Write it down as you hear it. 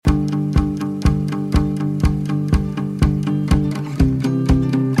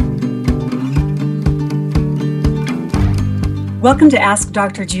Welcome to Ask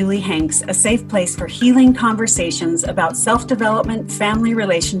Dr. Julie Hanks, a safe place for healing conversations about self-development, family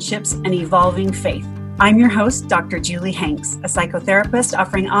relationships, and evolving faith. I'm your host, Dr. Julie Hanks, a psychotherapist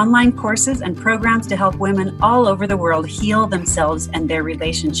offering online courses and programs to help women all over the world heal themselves and their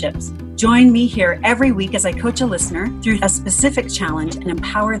relationships. Join me here every week as I coach a listener through a specific challenge and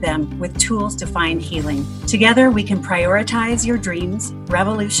empower them with tools to find healing. Together, we can prioritize your dreams,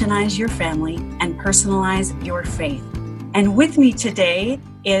 revolutionize your family, and personalize your faith. And with me today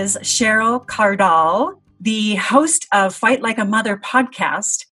is Cheryl Cardall, the host of Fight Like a Mother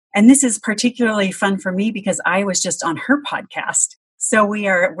podcast. And this is particularly fun for me because I was just on her podcast. So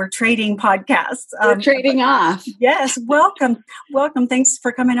we're trading podcasts. We're trading off. Yes. Welcome. Welcome. Thanks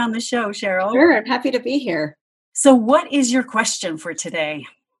for coming on the show, Cheryl. Sure. I'm happy to be here. So what is your question for today?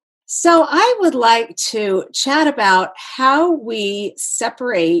 So I would like to chat about how we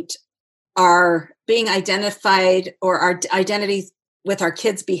separate our being identified or our identities with our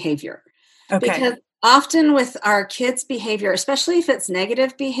kids' behavior. Okay. Because often with our kids' behavior, especially if it's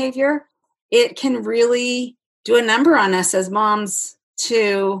negative behavior, it can really do a number on us as moms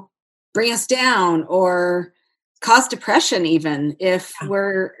to bring us down or cause depression even if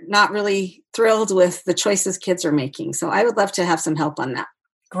we're not really thrilled with the choices kids are making. So I would love to have some help on that.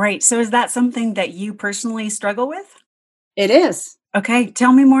 Great. So is that something that you personally struggle with? It is. Okay.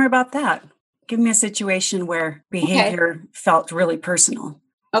 Tell me more about that. Give me a situation where behavior felt really personal.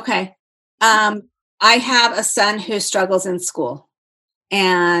 Okay. I have a son who struggles in school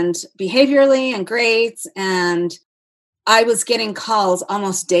and behaviorally and grades. And I was getting calls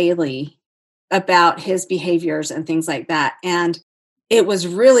almost daily about his behaviors and things like that. And it was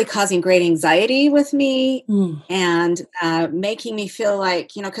really causing great anxiety with me and making me feel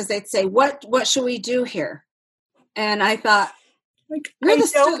like, because they'd say, what should we do here? And I thought, you're the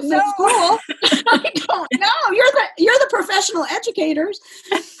students at school. I don't know. You're the professional educators.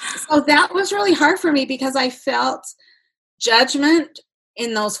 So that was really hard for me because I felt judgment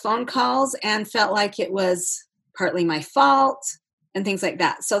in those phone calls and felt like it was partly my fault and things like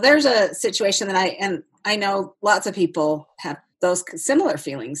that. So there's a situation that I know lots of people have those similar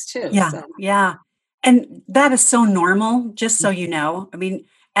feelings too. Yeah. So. Yeah. And that is so normal, just so you know. I mean,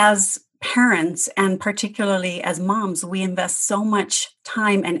 as parents and particularly as moms, we invest so much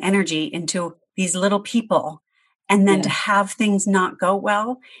time and energy into these little people. And then to have things not go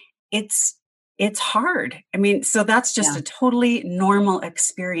well, it's hard. I mean, so that's just a totally normal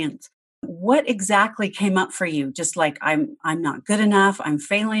experience. What exactly came up for you? Just like, I'm not good enough, I'm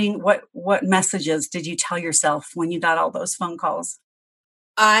failing. What messages did you tell yourself when you got all those phone calls?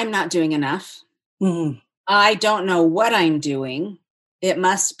 I'm not doing enough. Mm-hmm. I don't know what I'm doing. It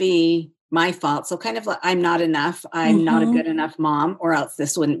must be my fault. So kind of like, I'm not enough. I'm not a good enough mom, or else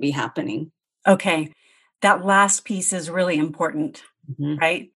this wouldn't be happening. Okay. That last piece is really important,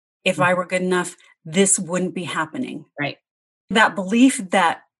 right? If I were good enough, this wouldn't be happening. Right. That belief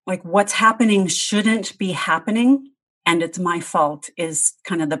that like what's happening shouldn't be happening and it's my fault is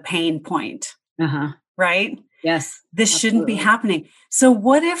kind of the pain point, right? Yes. This shouldn't be happening. So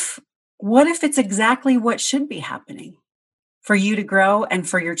what if it's exactly what should be happening for you to grow and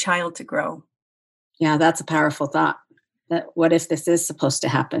for your child to grow? Yeah, that's a powerful thought. That what if this is supposed to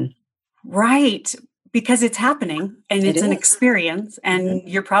happen? Right. Because it's happening and it's an experience and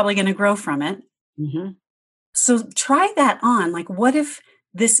you're probably going to grow from it. So try that on. Like, what if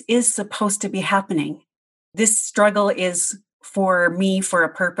this is supposed to be happening? This struggle is for me for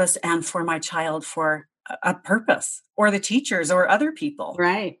a purpose and for my child for a purpose, or the teachers or other people.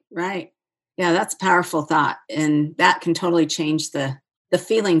 Right. Yeah, that's a powerful thought. And that can totally change the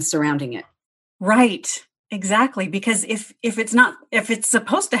feelings surrounding it. Right. Exactly. Because if it's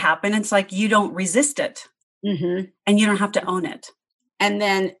supposed to happen, it's like you don't resist it and you don't have to own it. And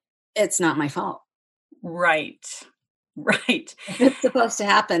then it's not my fault. Right. If it's supposed to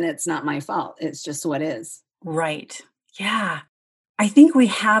happen, it's not my fault. It's just what is. Right. Yeah. I think we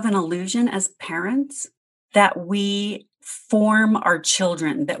have an illusion as parents that we form our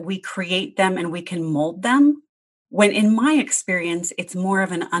children, that we create them and we can mold them. When in my experience, it's more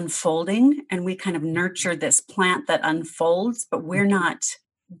of an unfolding and we kind of nurture this plant that unfolds, but we're not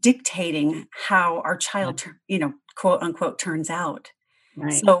dictating how our child, quote unquote, turns out.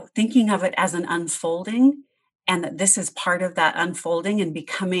 Right. So thinking of it as an unfolding and that this is part of that unfolding and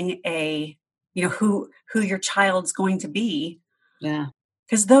becoming who your child's going to be. Yeah.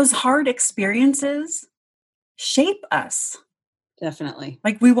 Because those hard experiences shape us. Definitely.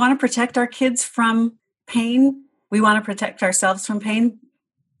 Like we want to protect our kids from pain. We want to protect ourselves from pain,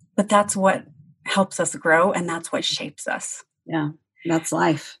 but that's what helps us grow and that's what shapes us. Yeah, that's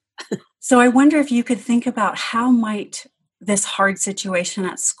life. So I wonder if you could think about how might this hard situation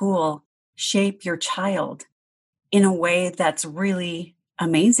at school shape your child in a way that's really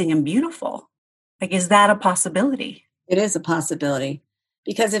amazing and beautiful? Like, is that a possibility? It is a possibility,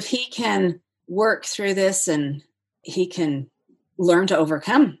 because if he can work through this and he can learn to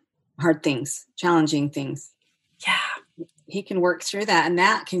overcome hard things, challenging things, Yeah, he can work through that, and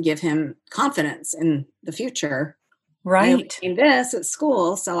that can give him confidence in the future. I right, overcame this at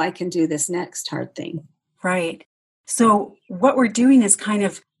school, so I can do this next hard thing. right. So what we're doing is kind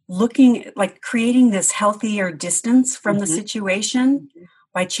of looking, like creating this healthier distance from the Mhm. situation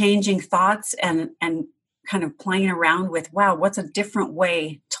by changing thoughts and kind of playing around with, wow, what's a different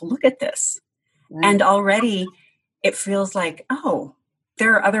way to look at this? Right. And already it feels like, oh,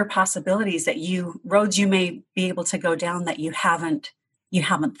 there are other possibilities roads you may be able to go down that you haven't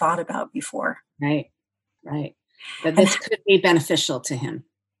thought about before. Right. Right. That And this could be beneficial to him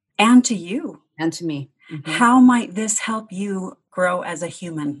and to you, and to me. Mhm. how might this help you grow as a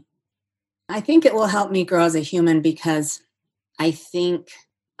human? I think it will help me grow as a human, because I think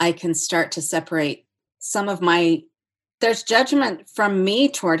I can start to separate some of there's judgment from me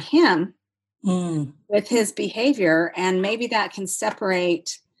toward him Mm, with his behavior. And maybe that can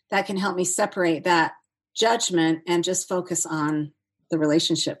help me separate that judgment and just focus on the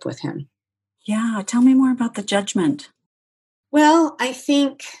relationship with him. yeah, tell me more about the judgment. Well, I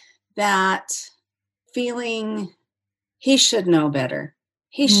think that feeling he should know better,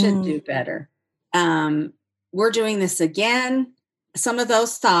 he should do Mm, better. Um, we're doing this again. Some of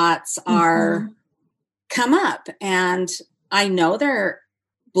those thoughts are mhm, come up, and I know they're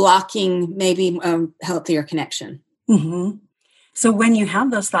blocking maybe a healthier connection. mhm. So when you have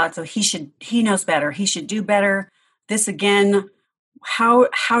those thoughts of he knows better, he should do better, this again,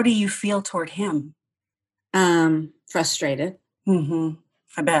 how do you feel toward him? Frustrated. Mhm.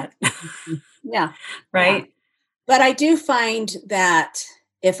 I bet. Mhm. Yeah, yeah. Right? But I do find that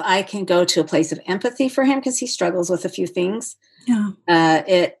if I can go to a place of empathy for him, because he struggles with a few things, Yeah.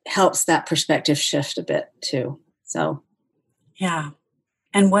 it helps that perspective shift a bit too. So, Yeah.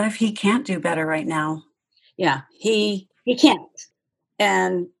 And what if he can't do better right now? yeah, he can't,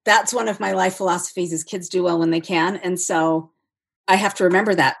 and that's one of my life philosophies: is kids do well when they can, and so I have to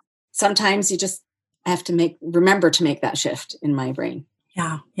remember that. Sometimes you just have to remember to make that shift in my brain.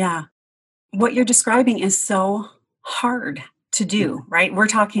 Yeah. Yeah. What you're describing is so hard to Yeah. do, right? We're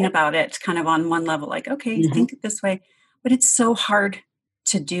talking about it kind of on one level, like, okay, Mhm. think it this way, but it's so hard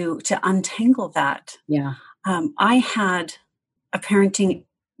to do, to untangle that. Yeah. I had a parenting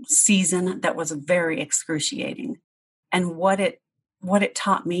season that was very excruciating. And what it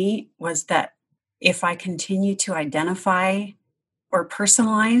taught me was that if I continue to identify or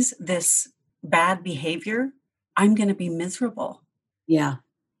personalize this bad behavior, I'm going to be miserable. Yeah.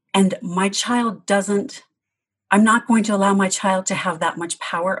 And I'm not going to allow my child to have that much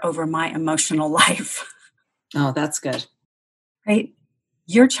power over my emotional life, Oh, that's good. right?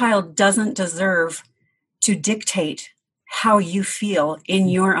 Your child doesn't deserve to dictate how you feel in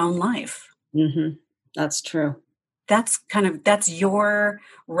your own life. Mhm. That's true. That's your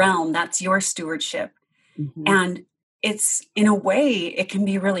realm, that's your stewardship. Mhm. And it's, in a way, it can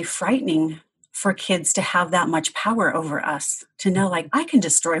be really frightening for kids to have that much power over us, to know, like, I can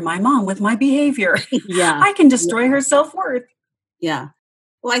destroy my mom with my behavior. Yeah. I can Yeah. destroy her self-worth. Yeah.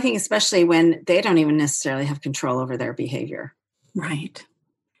 Well, I think especially when they don't even necessarily have control over their behavior. Right.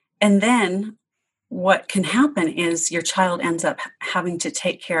 And then what can happen is your child ends up having to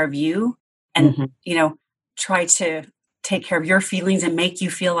take care of you and, Mhm. try to take care of your feelings and make you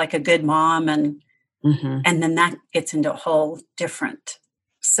feel like a good mom. And Mhm. and then that gets into a whole different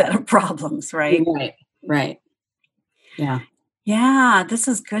set of problems, right? Right. Right. Yeah. Yeah, this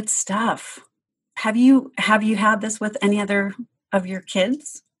is good stuff. Have you had this with any other of your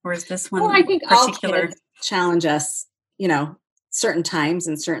kids, or is this Well, I one think all particular? kids challenge us, certain times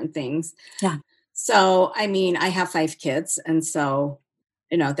and certain things. Yeah. So, I mean, I have 5 kids, and so,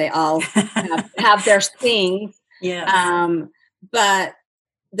 they all have their things. Yes. Um, but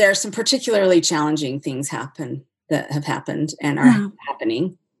there's some particularly challenging things that have happened and are Yeah.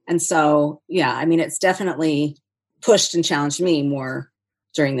 happening. And so, yeah, I mean, it's definitely pushed and challenged me more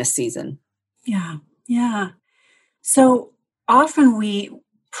during this season. Yeah. Yeah. So often we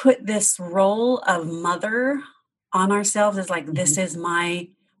put this role of mother on ourselves as, like, this Mhm. is my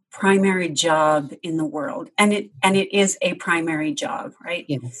primary job in the world. And it is a primary job, right?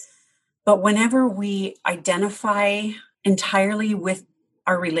 Yes. But whenever we identify entirely with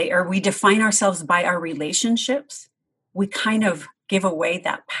or we define ourselves by our relationships, we kind of give away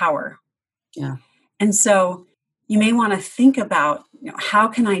that power. Yeah. And so you may want to think about, how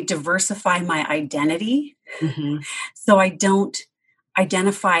can I diversify my identity Mm-hmm. So I don't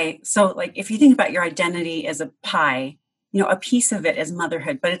identify. So like, if you think about your identity as a pie, a piece of it is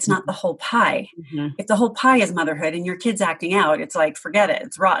motherhood, but it's not the whole pie. Mm-hmm. If the whole pie is motherhood and your kid's acting out, it's like, forget it,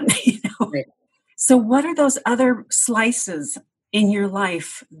 it's rotten. Right. So what are those other slices in your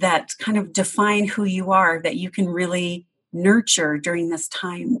life that kind of define who you are, that you can really nurture during this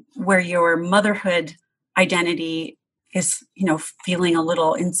time where your motherhood identity is, feeling a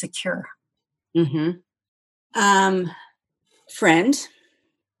little insecure? Mm-hmm. Friend,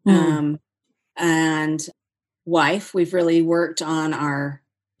 Mm. and wife. We've really worked on our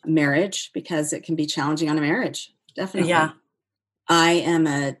marriage because it can be challenging on a marriage. Definitely. Yeah. I am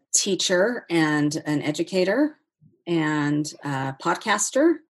a teacher and an educator and a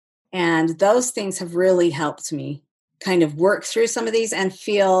podcaster. And those things have really helped me kind of work through some of these and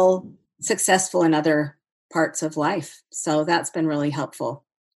feel successful in other parts of life. So that's been really helpful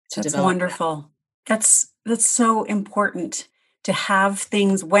to That's develop that. wonderful. That's so important to have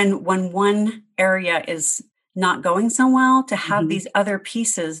things when one area is not going so well, to have Mhm. these other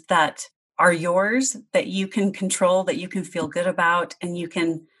pieces that are yours, that you can control, that you can feel good about, and you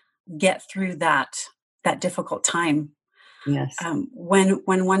can get through that difficult time. Yes. When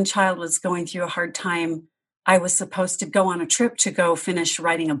one child was going through a hard time, I was supposed to go on a trip to go finish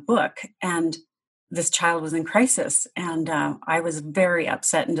writing a book, and this child was in crisis, and I was very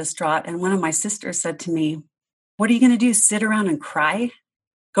upset and distraught. And one of my sisters said to me, "What are you going to do? Sit around and cry?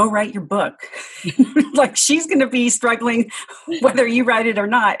 Go write your book." Like, she's going to be struggling whether you write it or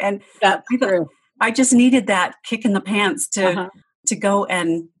not. And That's I thought, true. I just needed that kick in the pants Uh-huh. to go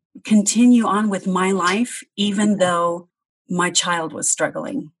and continue on with my life, even though my child was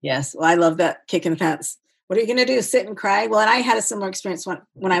struggling. Yes. Well, I love that kick in the pants. What are you going to do? Sit and cry? Well, and I had a similar experience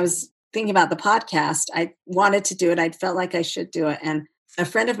when I was thinking about the podcast. I wanted to do it. I felt like I should do it. And a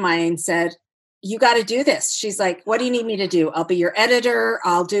friend of mine said, "You got to do this." She's like, "What do you need me to do? I'll be your editor.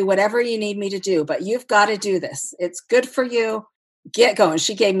 I'll do whatever you need me to do, but you've got to do this. It's good for you. Get going."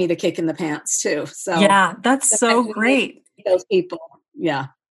 She gave me the kick in the pants too. So Yeah, that's so sometimes we need great. those people. Yeah.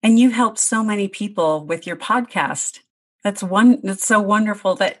 And you helped so many people with your podcast. That's so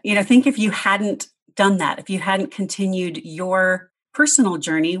wonderful that, think if you hadn't done that, if you hadn't continued your personal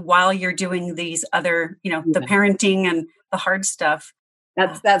journey while you're doing these other, the Yeah. parenting and the hard stuff.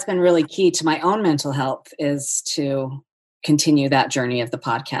 That's been really key to my own mental health, is to continue that journey of the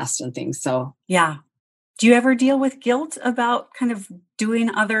podcast and things. So Yeah. Do you ever deal with guilt about kind of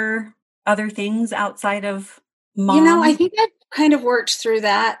doing other things outside of mom? I think I've kind of worked through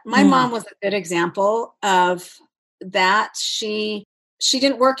that. My Mm. mom was a good example of that. She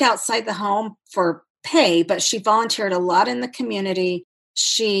didn't work outside the home for pay, but she volunteered a lot in the community.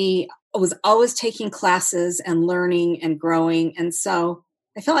 She was always taking classes and learning and growing. And so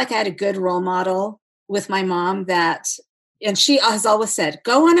I felt like I had a good role model with my mom, and she has always said,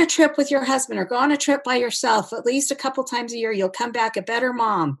 "Go on a trip with your husband or go on a trip by yourself at least a couple times a year. You'll come back a better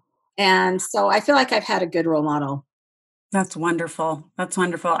mom." And so I feel like I've had a good role model. That's wonderful. That's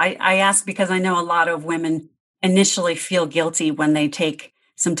wonderful. I ask because I know a lot of women initially feel guilty when they take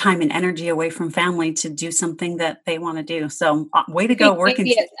some time and energy away from family to do something that they want to do. So way to go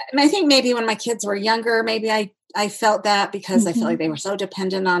working. I think maybe when my kids were younger, maybe I felt that because I felt like they were so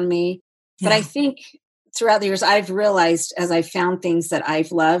dependent on me. But I think throughout the years, I've realized as I found things that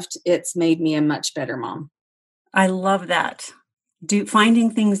I've loved, it's made me a much better mom. I love that.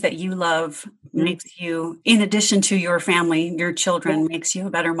 Finding things that you love makes you, in addition to your family, your children, makes you a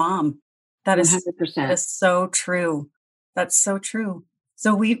better mom. That is 100%. That is so true. That's so true.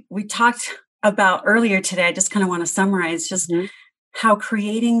 So we talked about earlier today, I just kind of want to summarize just how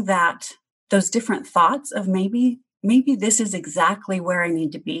creating those different thoughts of maybe this is exactly where I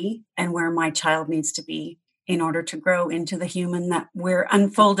need to be and where my child needs to be in order to grow into the human that we're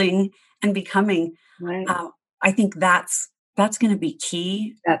unfolding and becoming. Right. I think that's going to be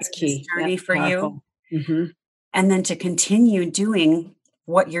key. That's in key. This journey That's for powerful. you. Mm-hmm. And then to continue doing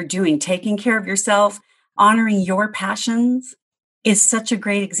what you're doing, taking care of yourself, honoring your passions is such a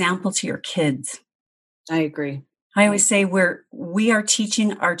great example to your kids. I agree. I always say we are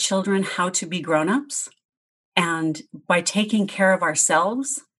teaching our children how to be grown-ups. And by taking care of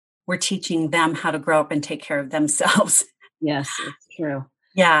ourselves, we're teaching them how to grow up and take care of themselves. Yes, it's true.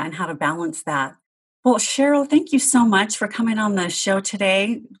 Yeah, and how to balance that. Well, Cheryl, thank you so much for coming on the show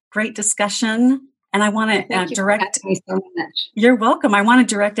today. Great discussion. And I want to direct. Thank you so much. You're welcome. I want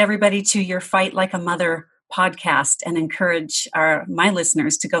to direct everybody to your Fight Like a Mother podcast and encourage my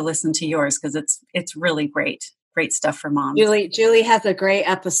listeners to go listen to yours because it's really great stuff for moms. Julie has a great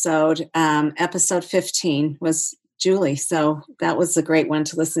episode. Episode 15 was Julie, so that was a great one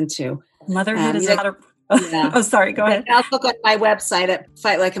to listen to. Motherhood is Yeah. Oh, sorry. Go ahead. Also go to my website at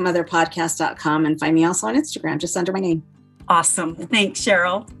fightlikeamotherpodcast.com and find me also on Instagram, just under my name. Awesome. Thanks,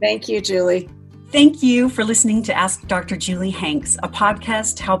 Cheryl. Thank you, Julie. Thank you for listening to Ask Dr. Julie Hanks, a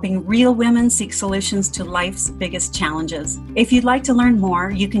podcast helping real women seek solutions to life's biggest challenges. If you'd like to learn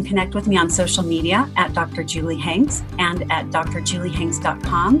more, you can connect with me on social media at Dr. Julie Hanks and at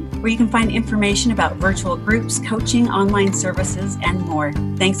drjuliehanks.com, where you can find information about virtual groups, coaching, online services, and more.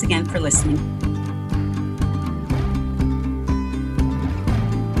 Thanks again for listening.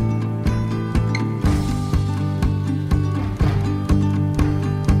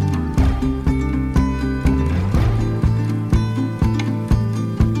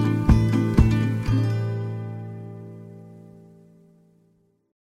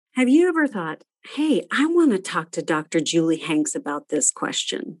 Have you ever thought, hey, I want to talk to Dr. Julie Hanks about this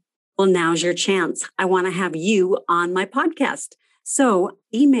question? Well, now's your chance. I want to have you on my podcast. So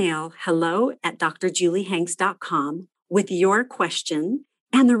email hello@drjuliehanks.com with your question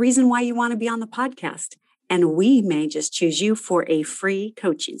and the reason why you want to be on the podcast. And we may just choose you for a free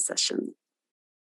coaching session.